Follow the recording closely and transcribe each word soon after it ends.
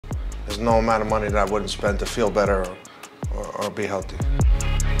There's no amount of money that I wouldn't spend to feel better or be healthy.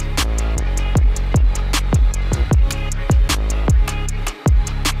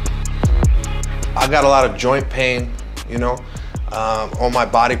 I got a lot of joint pain, you know. All my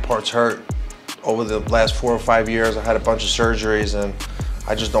body parts hurt. Over the last 4 or 5 years, I had a bunch of surgeries, and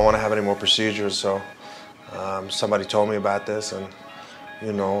I just don't want to have any more procedures. So somebody told me about this, and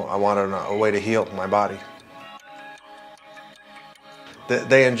you know, I wanted a way to heal my body.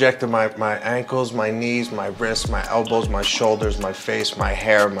 They injected my ankles, my knees, my wrists, my elbows, my shoulders, my face, my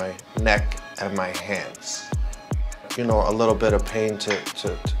hair, my neck, and my hands. You know, a little bit of pain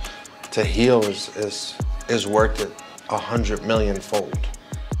to heal is worth it 100 million-fold.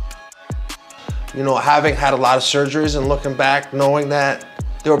 You know, having had a lot of surgeries and looking back, knowing that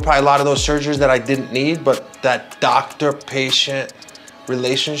there were probably a lot of those surgeries that I didn't need, but that doctor-patient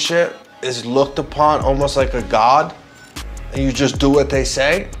relationship is looked upon almost like a god, and you just do what they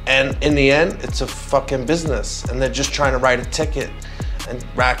say, and in the end, it's a fucking business, and they're just trying to write a ticket and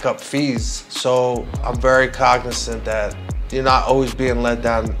rack up fees. So I'm very cognizant that you're not always being led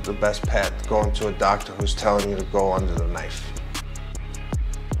down the best path, going to a doctor who's telling you to go under the knife.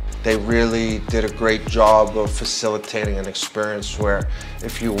 They really did a great job of facilitating an experience where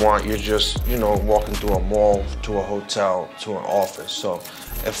if you want, you're just, you know, walking through a mall, to a hotel, to an office. So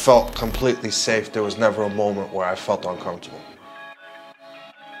it felt completely safe. There was never a moment where I felt uncomfortable.